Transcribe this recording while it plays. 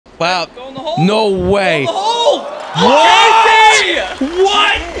Wow. Go in the hole. No way. Go in the hole.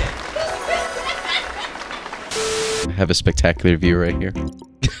 What? I have a spectacular view right here.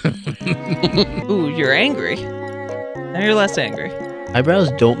 Ooh, you're angry. Now you're less angry. Eyebrows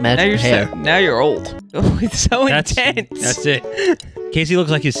don't match Now you're hair. now you're old. Oh, it's so intense. That's it. Casey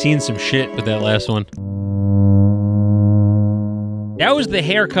looks like he's seen some shit with that last one. That was the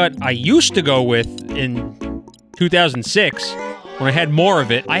haircut I used to go with in 2006 when I had more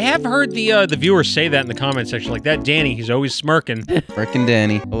of it. I have heard the viewers say that in the comment section, like that Danny, he's always smirking. Frickin'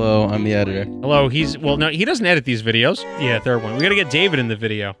 Danny. Hello, I'm the editor. Hello, well, no, he doesn't edit these videos. Yeah, third one. We gotta get David in the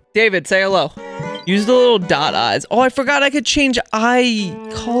video. David, say hello. Use the little dot eyes. Oh, I forgot I could change eye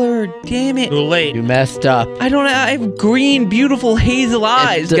color. Damn it. Too late. You messed up. I have green, beautiful hazel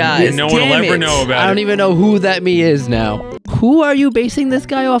eyes, guys. And no one will ever know about it. I don't even know who that me is now. Who are you basing this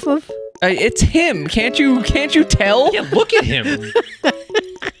guy off of? It's him. Can't you tell? Yeah, look at him.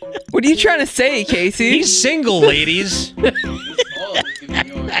 What are you trying to say, Casey? He's single, ladies.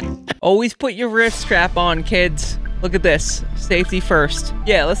 Always put your wrist strap on, kids. Look at this. Safety first.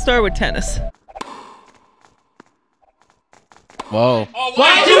 Yeah, let's start with tennis. Whoa.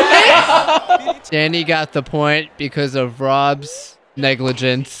 Oh, Danny got the point because of Rob's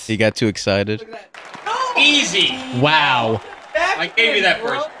negligence. He got too excited. easy. Wow. I gave you that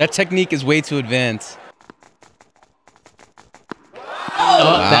first. That technique is way too advanced.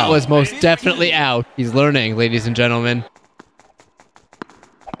 Oh, that was most definitely out. He's learning, ladies and gentlemen.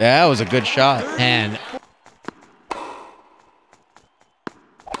 That was a good shot. And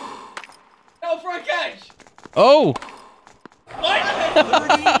No front catch. Oh!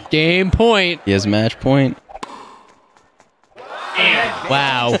 game point. He has match point.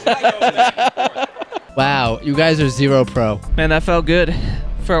 Wow. Wow, you guys are 0 pro. Man, that felt good.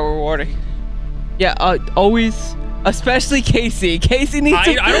 Felt rewarding. Yeah, always, especially Casey. Casey needs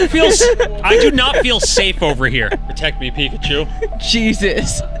to... I don't feel... I do not feel safe over here. Protect me, Pikachu.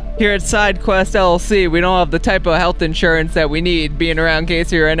 Jesus. Here at Sidequest LLC, we don't have the type of health insurance that we need being around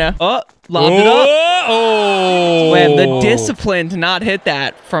Casey right now. Oh, lobbed it up. Oh! Man, the discipline to not hit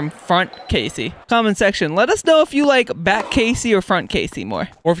that from front Casey. Comment section, let us know if you like back Casey or front Casey more.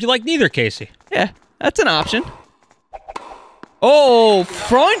 Or if you like neither, Casey. Yeah, that's an option. Oh,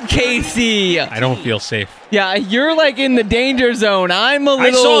 front Casey. I don't feel safe. Yeah, you're like in the danger zone. I'm a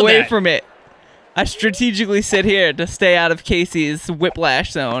little away from it. I strategically sit here to stay out of Casey's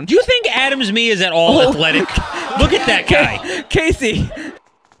whiplash zone. Do you think Adam's me is at all athletic? Look at that guy. Casey.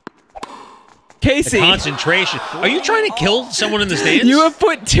 The concentration. Are you trying to kill someone in the stands? You have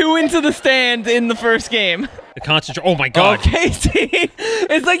put 2 into the stands in the first game. The concentration. Oh my God. Oh, Casey.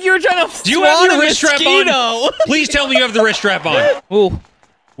 It's like you were trying to Do you have swat your a wrist strap mosquito. on? Please tell me you have the wrist strap on. Ooh.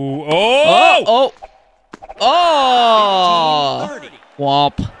 Ooh. Oh! Oh!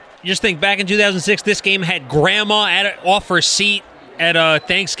 Womp. You just think back in 2006, this game had grandma off her seat at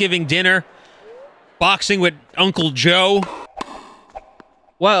Thanksgiving dinner, boxing with Uncle Joe.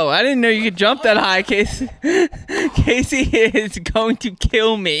 Whoa, I didn't know you could jump that high, Casey. Casey is going to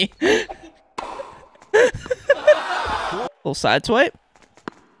kill me. Little side swipe.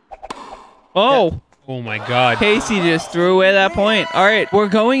 Oh. Oh my God. Casey just threw away that point. All right, we're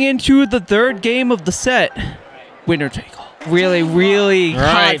going into the 3rd game of the set. Winner take all. Really, really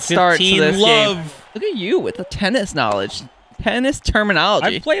hot start to this game. Look at you with the tennis knowledge. Tennis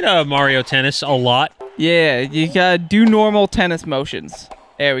terminology. I've played Mario Tennis a lot. Yeah, you gotta do normal tennis motions.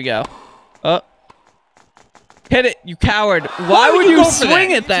 There we go. Oh. Hit it, you coward. Why would you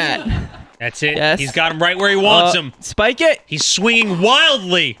swing at that? That's it. Yes. He's got him right where he wants him. Spike it. He's swinging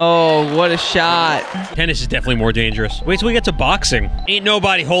wildly. Oh, what a shot. Tennis is definitely more dangerous. Wait till we get to boxing. Ain't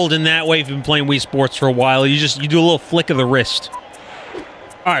nobody holding that way if you've been playing Wii Sports for a while. You do a little flick of the wrist.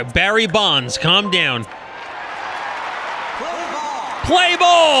 All right, Barry Bonds, calm down. Play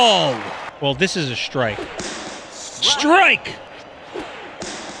ball! Well, this is a strike. Strike!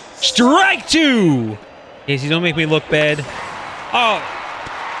 Strike 2! Casey, don't make me look bad. Oh,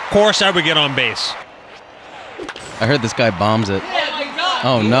 of course I would get on base. I heard this guy bombs it. Oh my God.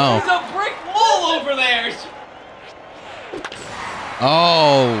 Oh no. There's a brick wall over there.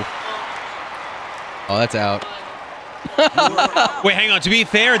 Oh. Oh, that's out. Wait, hang on. To be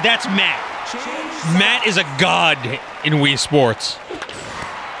fair, that's Matt. Matt is a god in Wii Sports.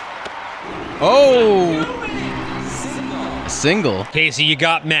 Oh. A single. Casey, you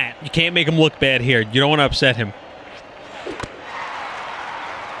got Matt. You can't make him look bad here. You don't want to upset him.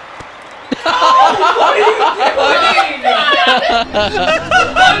 What are you doing?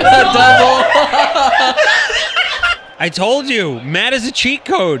 Double. I told you, Matt is a cheat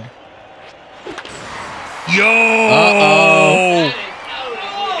code. Yo! Uh-oh.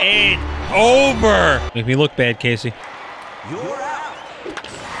 it over. Make me look bad, Casey.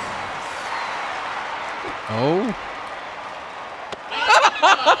 Oh.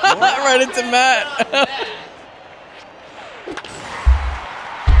 Right into Matt.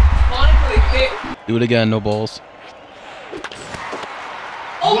 Do it again, no balls.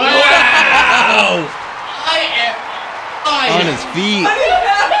 Oh, Wow! On his feet.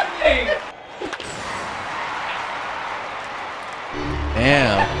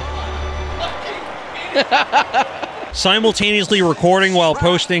 Damn. Simultaneously recording while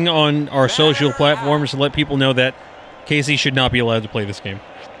posting on our social platforms to let people know that Casey should not be allowed to play this game.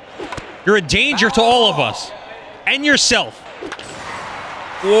 You're a danger to all of us. And yourself.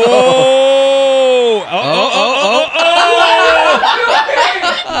 Whoa!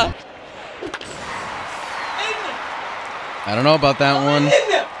 I don't know about that one.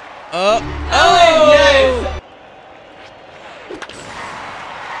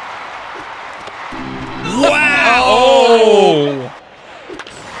 Wow! Oh!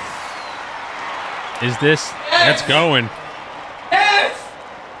 Is this? That's going.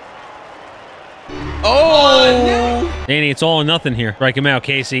 Oh! Danny, it's all or nothing here. Strike him out,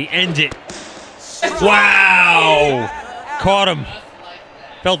 Casey. End it. Wow! Caught him.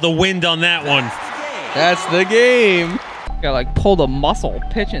 Felt the wind on that one. That's the game. Got like pulled a muscle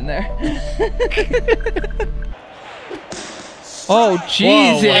pitching there. Oh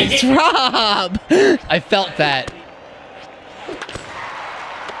Jesus, Rob! I felt that.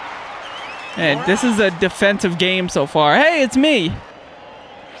 And this is a defensive game so far. Hey, it's me.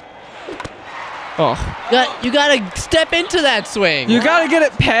 Oh, You gotta step into that swing. you gotta get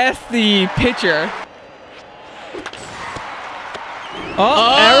it past the pitcher.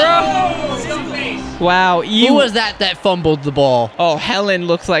 Oh, error! Wow, Who was that fumbled the ball? Oh, Helen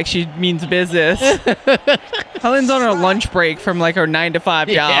looks like she means business. Helen's on her lunch break from like her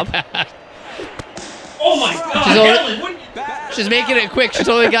 9-to-5 job. Oh my God! She's making it quick. She's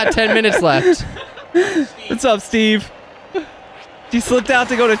only got 10 minutes left. What's up, Steve? She slipped out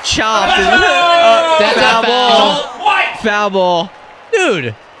to go to chop. That's foul a ball. foul. Foul ball.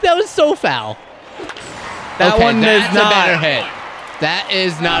 Dude, that was so foul. That Okay, one is that's not. a better hit. That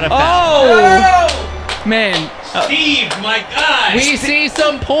is not a foul. Oh! Man. Steve, my guy! We see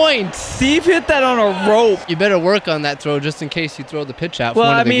some points. Steve hit that on a rope. You better work on that throw just in case you throw the pitch out for Well,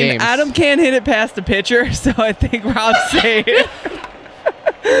 one I of the mean, games. Adam can't hit it past the pitcher, so I think Rob's safe.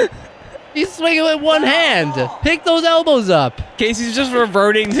 He's swinging with one hand. Pick those elbows up. Casey's just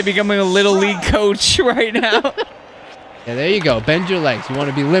reverting to becoming a little league coach right now. Yeah, there you go. Bend your legs. You want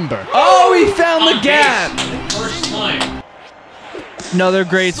to be limber. Oh, he found the gap. First time. Another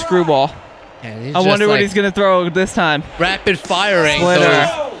great screwball. And I wonder what he's going to throw this time. rapid firing. Splitter.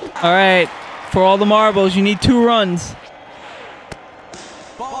 All right. For all the marbles, you need 2 runs.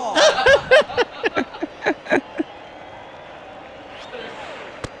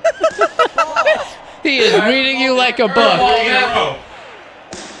 He is reading you like a book.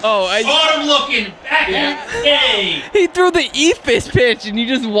 Oh, Bottom looking back in the day. he threw the Ephus pitch, and you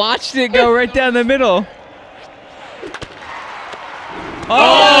just watched it go right down the middle.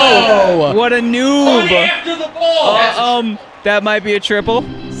 Oh! What a noob! After the ball. That might be a triple.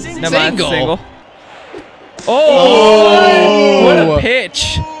 Never mind, Single. single. Oh! What a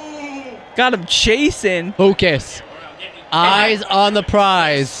pitch! Got him chasing. Focus. Eyes on the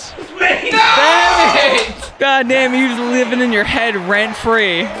prize. Damn it! God damn, you just living in your head rent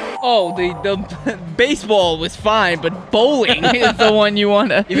free. Oh, the baseball was fine, but bowling is the one you want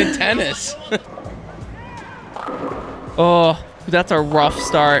to. Even tennis. Oh, that's a rough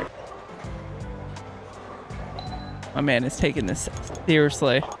start. My man is taking this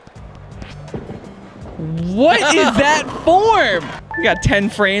seriously. What is that form? We got 10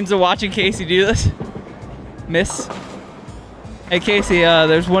 frames of watching Casey do this. Miss. Hey, Casey,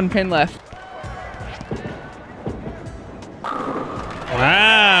 there's 1 pin left.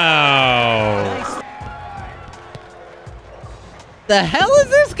 Wow. The hell is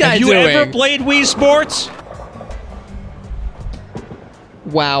this guy Have you doing? ever played Wii Sports?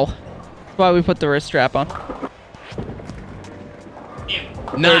 Wow. That's why we put the wrist strap on.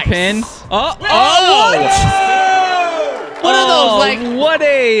 Nice. Third pin. Oh, what? What are those, like, what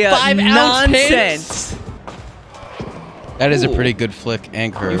a 5-ounce pins? nonsense. That is a pretty good flick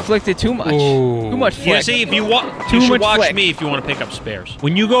and You curve. flicked it too much. Too much flick. Yeah, see, if you want, Too you should much watch flick. me if you want to pick up spares.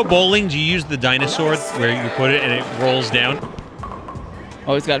 When you go bowling, do you use the dinosaur where you put it and it rolls down?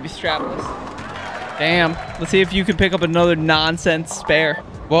 Oh, it's got to be strapless. Damn. Let's see if you can pick up another nonsense spare.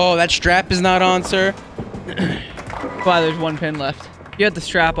 Whoa, that strap is not on, sir. Wow, there's 1 pin left. You had the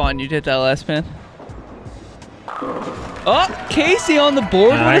strap on. You did that last pin. Oh, Casey on the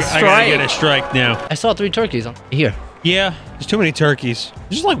board with a strike. I gotta get a strike now. I saw 3 turkeys here. Yeah, there's too many turkeys. They're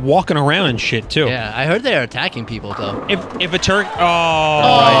just like walking around and shit too. Yeah, I heard they're attacking people though. If a turkey,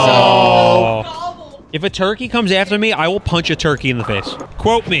 if a turkey comes after me, I will punch a turkey in the face.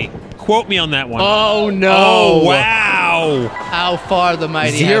 Quote me on that one. Oh no! Oh wow! How far the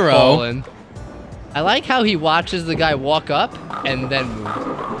mighty 0. have fallen. I like how he watches the guy walk up and then move.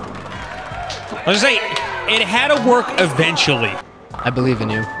 I was gonna say, it had to work eventually. I believe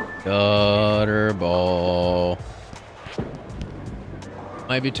in you. Gutter ball.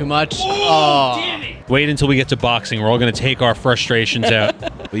 Might be too much. Oh, Damn it. Wait until we get to boxing. We're all gonna take our frustrations out.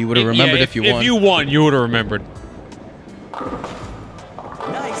 Well, you would have remembered if you won. If you won, you would have remembered.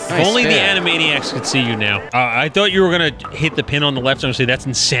 Nice If only the spin. Animaniacs could see you now. I thought you were gonna hit the pin on the left. I'm gonna say that's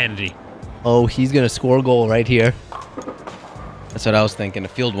insanity. oh, he's gonna score a goal right here. That's what I was thinking. A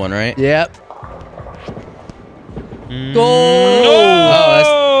field one, right? Yep. Goal!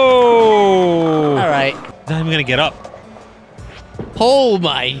 Oh! All right. Not even gonna get up. Oh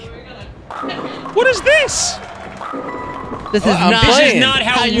my. What is this? This is I'm not. This playing. is not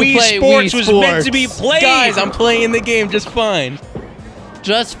how you Wii play Sports Wii was meant to be Sports. played. Guys, I'm playing the game just fine.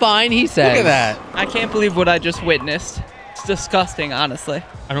 Just fine, he says. Look at that. I can't believe what I just witnessed. It's disgusting, honestly.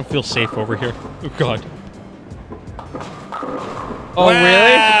 I don't feel safe over here. Oh God. Oh,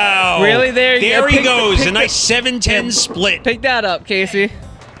 Wow. really? Really? There you There go. he goes. Pick A nice 7-10 Yeah. split. Pick that up, Casey.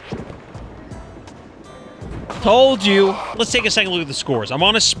 Told you. Let's take a second look at the scores. I'm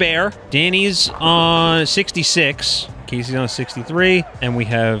on a spare. Danny's on 66. Casey's on a 63. And we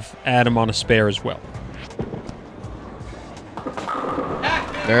have Adam on a spare as well.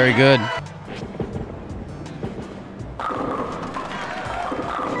 Very good.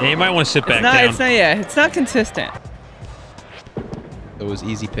 And you might want to sit back It's not. down. It's not. Yeah. It's not consistent. It was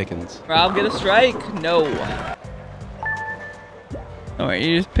easy pickings. Rob, get a strike. No. All right,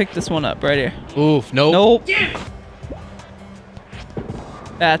 you just pick this one up right here. Oof. Nope. Nope.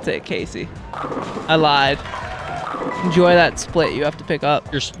 That's it, Casey. I lied. Enjoy that split you have to pick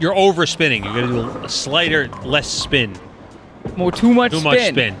up. You're overspinning. You got to do a slighter, less spin. Too much Too spin. much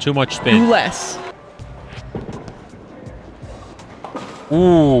spin. Too much spin. Do less.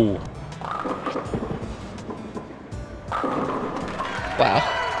 Ooh.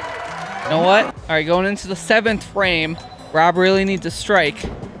 Wow. You know what? All right, going into the 7th frame, Rob really needs a strike.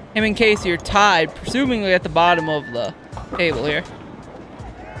 Him and Casey are tied, presumably at the bottom of the table here.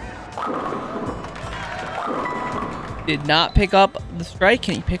 Did not pick up the strike.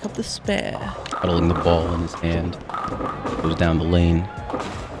 Can he pick up the spare? Cuddling the ball in his hand. Goes down the lane.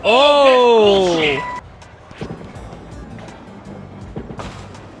 Oh!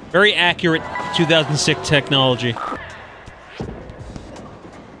 Very accurate 2006 technology.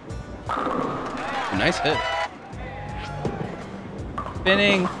 Nice hit.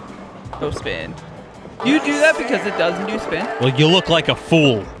 Spinning. No spin. You do that because it doesn't do spin? Well, you look like a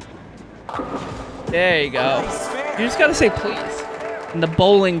fool. There you go. You just gotta say please. And the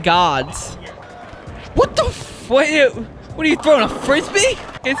bowling gods. What the what are you throwing, a frisbee?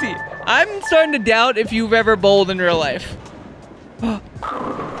 Casey, I'm starting to doubt if you've ever bowled in real life.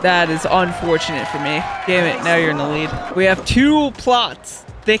 That is unfortunate for me. Damn it, now you're in the lead. We have 2 plots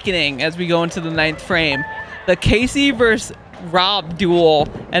thickening as we go into the 9th frame. The Casey versus Rob duel,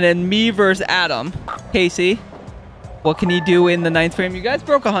 and then me versus Adam. Casey, what can you do in the 9th frame? You guys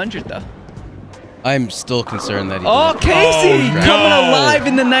broke 100 though. I'm still concerned that he Oh, didn't- Casey, Oh, no. coming alive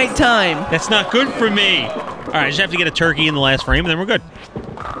in the nighttime. That's not good for me. All right, I just have to get a turkey in the last frame, and then we're good.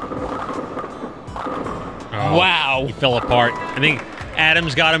 Oh, Wow. he fell apart. I think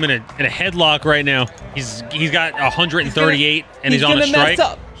Adam's got him in a headlock right now. He's got 138, and he's on a strike. Mess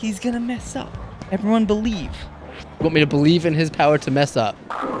up. He's gonna mess up. Everyone believe. You want me to believe in his power to mess up?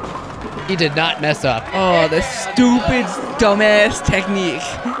 He did not mess up. Oh, the stupid, dumbass technique.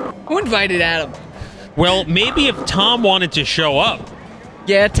 Who invited Adam? Well, maybe if Tom wanted to show up.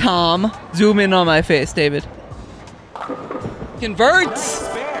 Yeah, Tom. Zoom in on my face, David. Converts!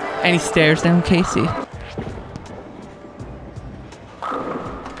 And he stares down Casey.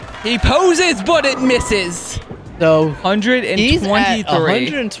 He poses, but it misses. So 123. he's at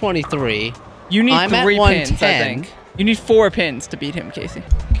 123. You need I'm at 3 pins, I 110. think. You need 4 pins to beat him, Casey.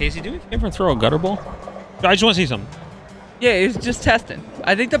 Casey, do we ever throw a gutter ball? I just want to see something. Yeah, he's just testing.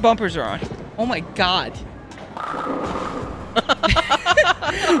 I think the bumpers are on. Oh my god.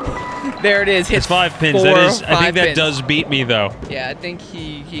 There it is. It's Hits 5 pins. 4, That is. I 5 think that pins. does beat me though. Yeah, I think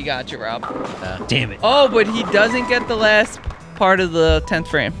he got you, Rob. Damn it. Oh, but he doesn't get the last part of the 10th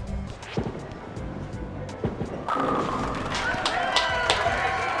frame.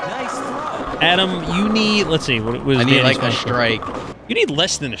 Adam, you need. Let's see. What was I need Danny's like a strike. You need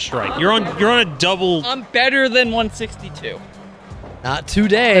less than a strike. You're on a double. I'm better than 162. Not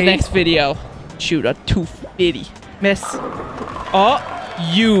today. The next video, shoot a 250. Miss. Oh,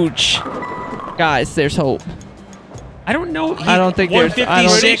 huge. Guys, there's hope. I don't know. I don't think there's. I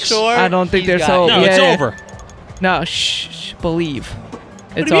don't think there's hope. No, it's over. No, shh. Believe.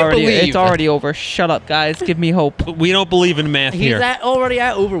 What do you mean believe? It's already over. Shut up, guys. Give me hope. We don't believe in math He's here. already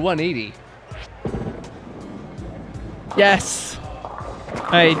at over 180. Yes.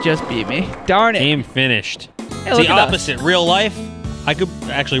 Hey, just beat me. Darn it. Game finished. Hey, It's look the at us. opposite. Real life, I could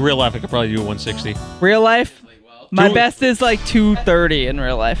probably do a 160. Real life, my Dude. best is like 230 in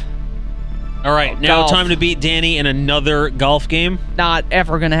real life. All right, now Golf. time to beat Danny in another golf game. Not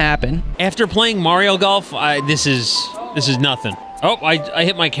ever gonna happen. After playing Mario Golf, this is nothing. Oh, I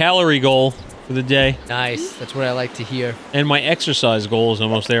hit my calorie goal for the day, Nice. That's what I like to hear. and my exercise goal is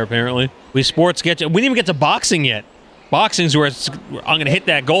almost there. Apparently, Wii Sports we didn't even get to boxing yet. Boxing's where I'm gonna hit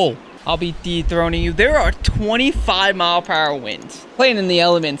that goal. I'll be dethroning you. There are 25-mile-per-hour winds. Playing in the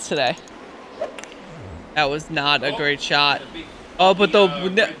elements today. That was not a great shot. Oh, but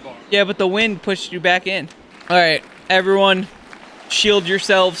the wind pushed you back in. All right, everyone, shield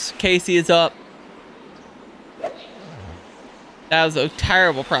yourselves. Casey is up. That was a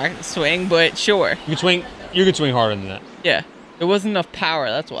terrible practice swing, but sure. You can swing harder than that. Yeah, there wasn't enough power.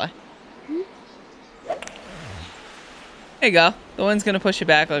 That's why. There you go. The wind's gonna push you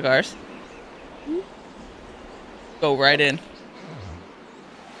back like ours. Go right in.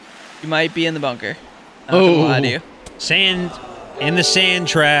 You might be in the bunker. I'm not gonna lie to you. Sand in the sand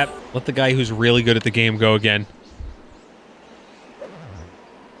trap. Let the guy who's really good at the game go again.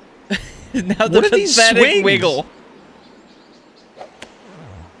 Now the What are these pathetic swings? wiggle.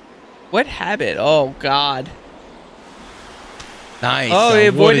 What habit? Oh God. Nice. Oh, he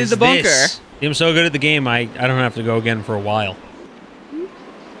What avoided is the bunker. this? I'm so good at the game, I don't have to go again for a while.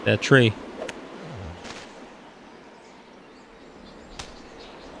 That tree.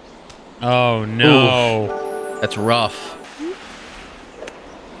 Oh no. That's rough.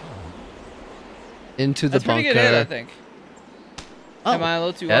 Into the That's pretty bunker. good hit, I think. Oh. Am I a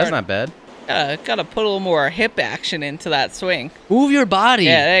little too Yeah, that's hard? not bad. Gotta put a little more hip action into that swing. Move your body.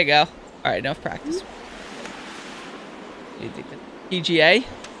 Yeah, there you go. All right, enough practice. You think the PGA?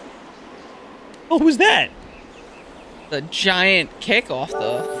 What was that? The giant kick off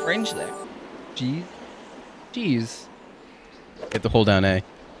the fringe there. Jeez. You have to hold down A. It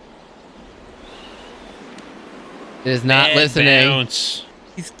is not Bad listening. bounce.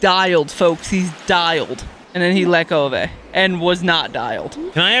 He's dialed, folks. He's dialed. And then he let go of it and was not dialed.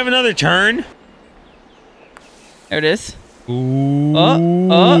 Can I have another turn? There it is. Ooh.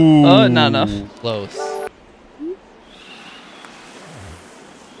 Not enough. Close.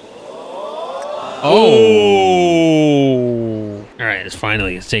 Oh. All right,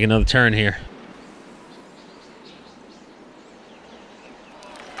 let's take another turn here.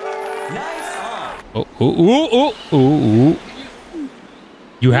 Oh, ooh.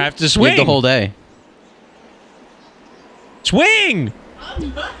 You have to You swing. have to hold A. Swing!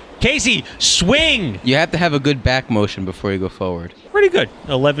 Casey, swing! You have to have a good back motion before you go forward. Pretty good.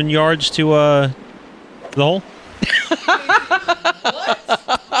 11 yards to the hole.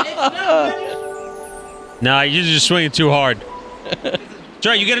 Nah, you're just swinging too hard.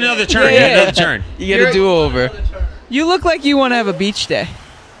 Sorry, you get another turn. You get another turn. You get a do-over. You look like you want to have a beach day.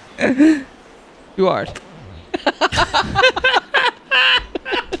 Too hard.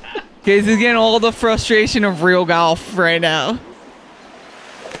 Casey's getting all the frustration of real golf right now.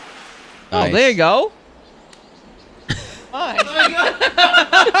 Nice. Oh, there you go. Fine.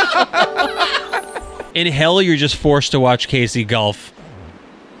 In hell, you're just forced to watch Casey golf.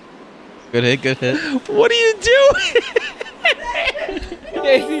 Good hit, good hit. What are you doing?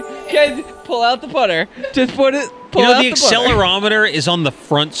 Casey, pull out the putter. Just put it. Pull You know, out the the putter. accelerometer is on the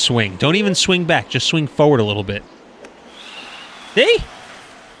front swing. Don't even swing back. Just swing forward a little bit. See?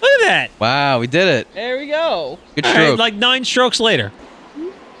 Look at that. Wow, we did it. There we go. Good All right, stroke. like 9 strokes later.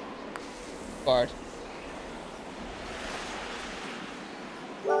 Hard.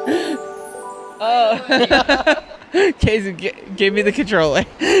 Casey, gave me the controller.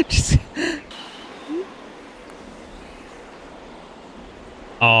 Just,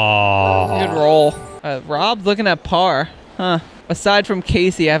 Oh. good roll. Rob's looking at par. Huh. Aside from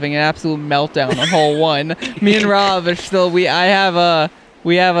Casey having an absolute meltdown on hole 1, me and Rob are still. We have a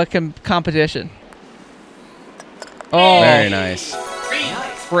competition. Oh, Very nice.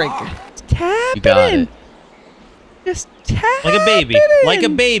 frig. Tap You got in. it. Just tap Like a baby. it Like a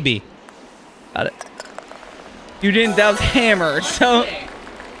in. baby. Got it. You didn't. That was hammered. So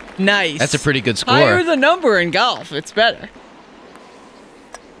Nice. That's a pretty good score. Higher the number in golf, it's better.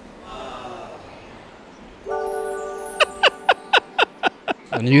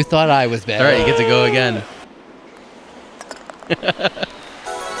 And you thought I was bad. All right, you get to go again.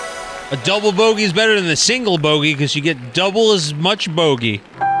 A double bogey is better than a single bogey because you get double as much bogey.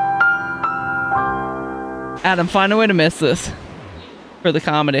 Adam, find a way to miss this for the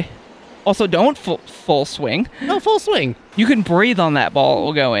comedy. Also, don't full swing. No, full swing. You can breathe on that ball. It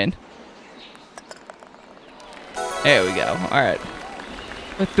will go in. There we go. All right.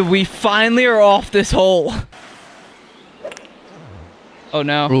 But we finally are off this hole. Oh,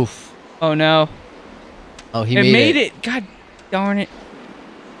 no. Oof. Oh, no. Oh, he It made made it. it. God darn it.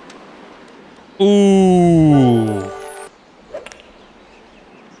 Ooh.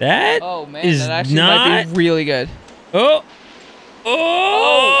 That Oh, man. is That actually not... might be really good. Oh.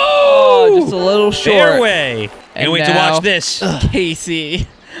 Oh, just a little short. Fairway. And Can't wait to now- watch this. Casey,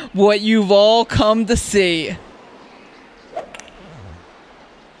 what you've all come to see.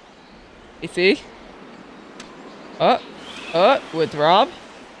 Casey? With Rob?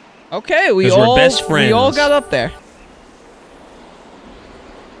 Okay, we 'Cause we're all best we all friends. got up there.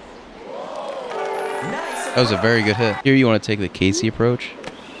 That was a very good hit. Here, you want to take the Casey approach?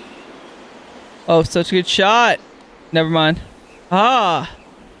 Oh, such a good shot. Never mind. Ah.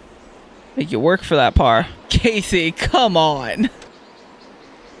 Make you work for that par. Casey, come on.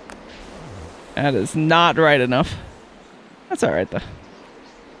 That is not right enough. That's all right, though.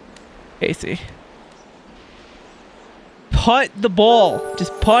 Casey. Putt the ball.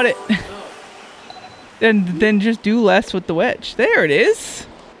 Just putt it. then just do less with the wedge. There it is.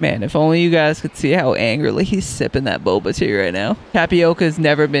 Man, if only you guys could see how angrily he's sipping that boba tea right now. Tapioca's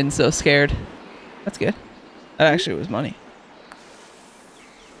never been so scared. That's good. That actually was money.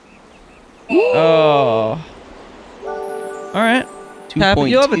 Oh. All right.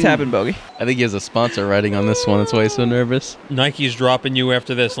 You'll have a tap and bogey. I think he has a sponsor writing on this one. That's why he's so nervous. Nike's dropping you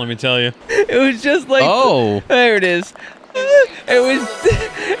after this, let me tell you. It was just like... Oh. There it is. It was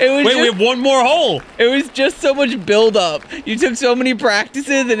Wait, we have one more hole. It was just so much build up. You took so many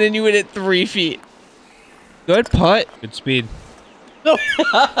practices and then you hit it 3 feet. Good putt. Good speed. No.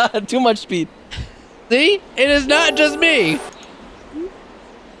 Too much speed. See? It is not just me.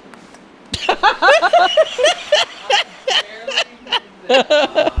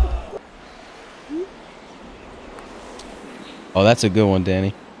 Oh, that's a good one,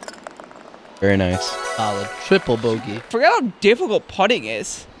 Danny. Very nice. Solid. Triple bogey. Forgot how difficult putting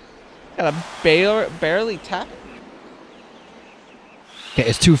is. Gotta barely tap it. Okay,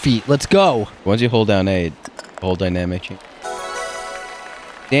 it's 2 feet. Let's go. Once you hold down A, the whole dynamic change.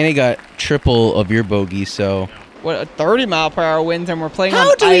 Danny got triple of your bogey, so... What, a 30-mile-per-hour winds and we're playing on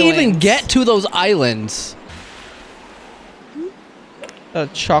How did we even islands. get to those islands? A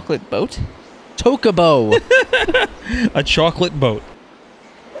chocolate boat? Tokubo. A chocolate boat.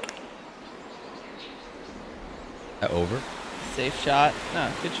 That over? Safe shot. No,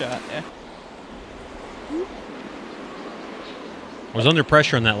 good shot, yeah. I was under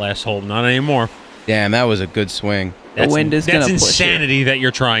pressure on that last hole, not anymore. Damn, that was a good swing. The wind is gonna That's push insanity that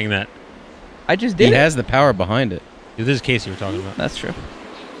you're trying that. I just He did it. has the power behind it. This is Casey we're talking about. That's true.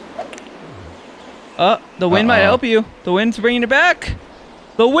 The wind might help you. The wind's bringing it back.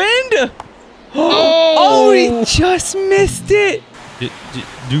 The wind! Oh, he just missed it.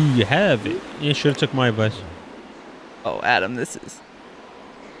 Do you have it? You should have took my advice. Oh, Adam, this is...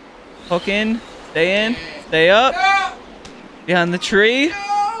 Hook in. Stay up. Behind the tree.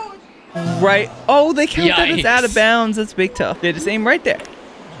 Right. Oh, they count that as out of bounds. That's big tough. Did the same right there.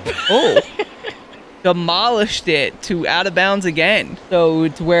 Oh. Demolished it to out of bounds again. So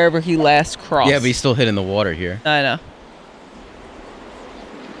it's wherever he last crossed. Yeah, but he's still hitting the water here. I know.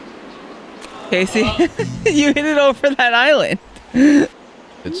 Casey, you hit it over that island. Good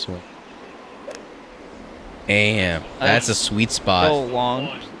swing. Damn, that's a sweet spot. So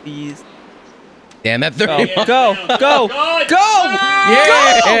long, please. Damn, that 30 Go.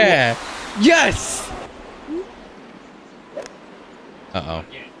 Yeah! Yes. Uh-oh.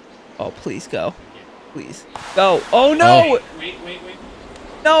 Oh, please go. Please. Go. Oh, no. Oh. Wait.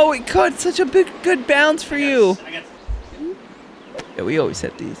 No, it cut such a good bounce for you. Yeah, we always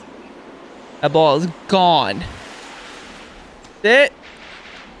hit these. That ball is gone. It.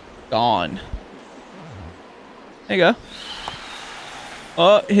 Gone. There you go.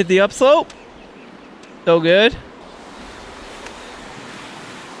 Oh, hit the upslope. So good.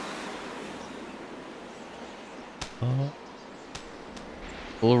 A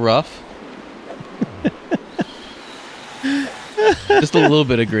little rough. Just a little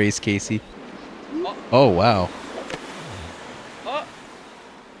bit of grace, Casey. Oh, wow.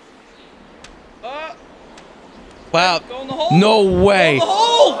 Wow. Go in the hole. No way. Go in the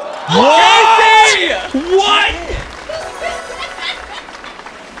hole. What? What?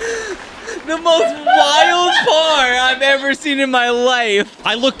 The most wild par I've ever seen in my life.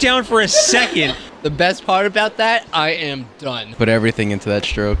 I looked down for a second. The best part about that, I am done. Put everything into that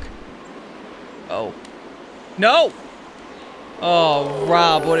stroke. Oh. No. Oh,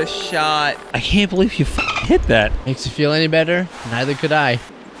 Rob, what a shot. I can't believe you hit that. Makes you feel any better? Neither could I.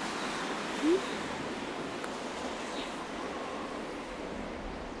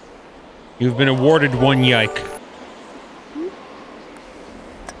 You've been awarded 1 yike.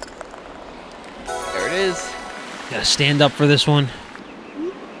 There it is. Gotta stand up for this one.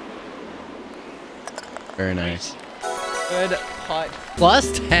 Very nice. Good putt.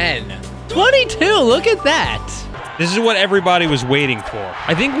 Plus 10. 22, look at that. This is what everybody was waiting for.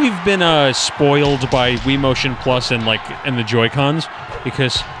 I think we've been spoiled by Wii Motion Plus and the Joy-Cons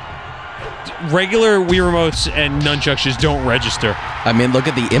because regular Wii remotes and nunchucks just don't register. I mean, look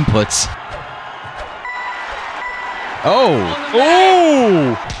at the inputs. Oh.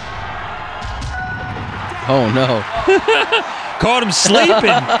 Oh! Oh, no. Caught him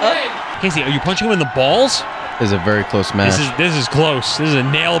sleeping. Casey, are you punching him in the balls? This is a very close match. This is close. This is a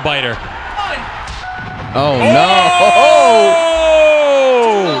nail biter. Oh, no.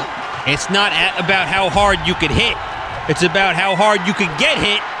 Oh! It's not about how hard you could hit. It's about how hard you could get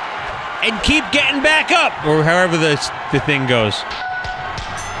hit and keep getting back up, or however the thing goes.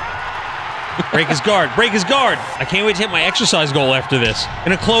 Break his guard. Break his guard. I can't wait to hit my exercise goal after this.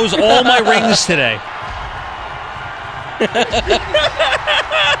 Gonna close all my rings today. Get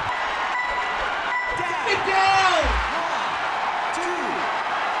down! 1, 2, 3,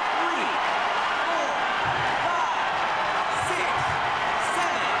 4, 5, 6,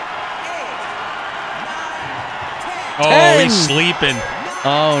 7, 8, 9, 10. Oh, he's sleeping.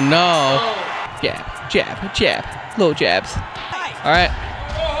 Oh, no. Jab, jab, jab. Little jabs. All right.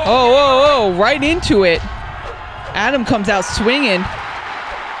 Oh, whoa, whoa. Right into it. Adam comes out swinging.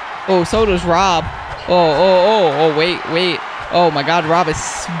 Oh, so does Rob. Oh, wait. Oh, my God. Rob is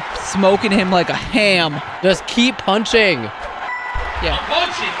smoking him like a ham. Just keep punching. Yeah.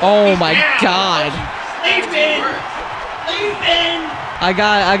 Oh, my God. Sleeping. I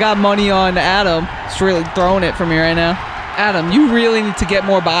got money on Adam. Just really throwing it for me right now. Adam, you really need to get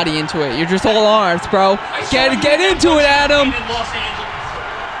more body into it. You're just all arms, bro. Get into it, Adam.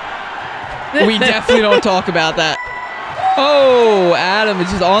 We definitely don't talk about that. Oh, Adam is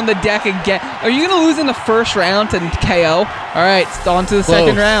just on the deck again. Are you going to lose in the first round to KO? All right, it's on to the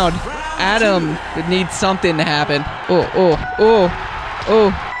second round. Adam needs something to happen. Oh.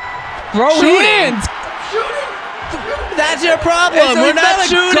 Throw hands. That's your problem. We're not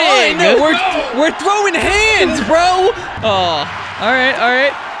shooting. We're throwing hands, bro. Oh, all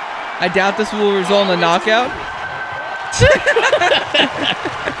right. I doubt this will result in a knockout.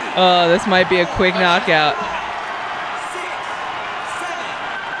 Oh, this might be a quick knockout.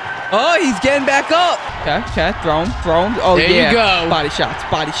 Oh, he's getting back up. Okay, throw him. Oh, there yeah. You go. Body shots.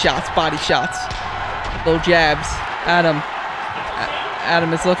 Little jabs.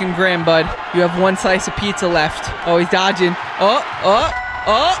 Adam, it's looking grim, bud. You have one slice of pizza left. Oh, he's dodging. Oh.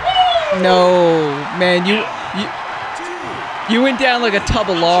 No, man, you went down like a tub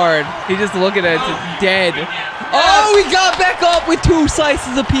of lard. He just looking at it, dead. Oh, he got back up with 2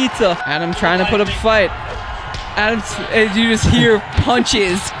 slices of pizza. Adam trying to put up a fight. Adam, as you just hear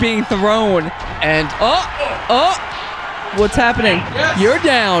punches being thrown. And what's happening? Yes. You're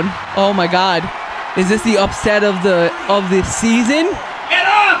down. Oh my God, is this the upset of the season? Get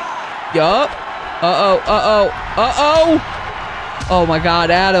up! Yup. Oh my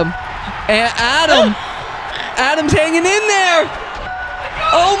God, Adam. Adam's hanging in there.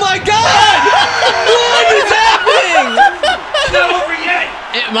 Oh my God! What is happening? It's not over yet.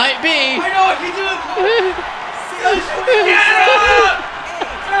 it might be. I know if you do it. Get up!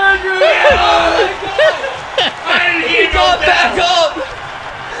 Andrew, get up! He got back up.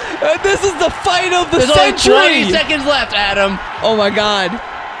 This is the fight of the century. Only 20 seconds left, Adam. Oh my God.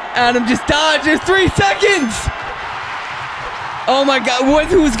 Adam just dodged. There's 3 seconds. Oh my God.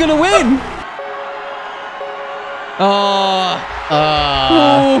 Who's going to win?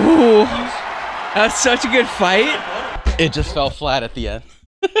 Ooh. That's such a good fight. It just fell flat at the end.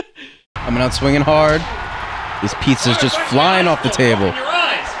 Coming out swinging hard. This pizza's just flying off the table.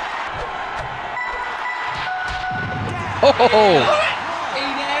 Oh!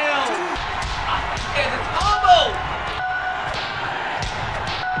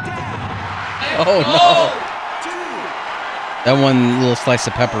 Oh no! That one little slice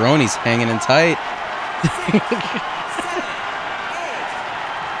of pepperoni's hanging in tight.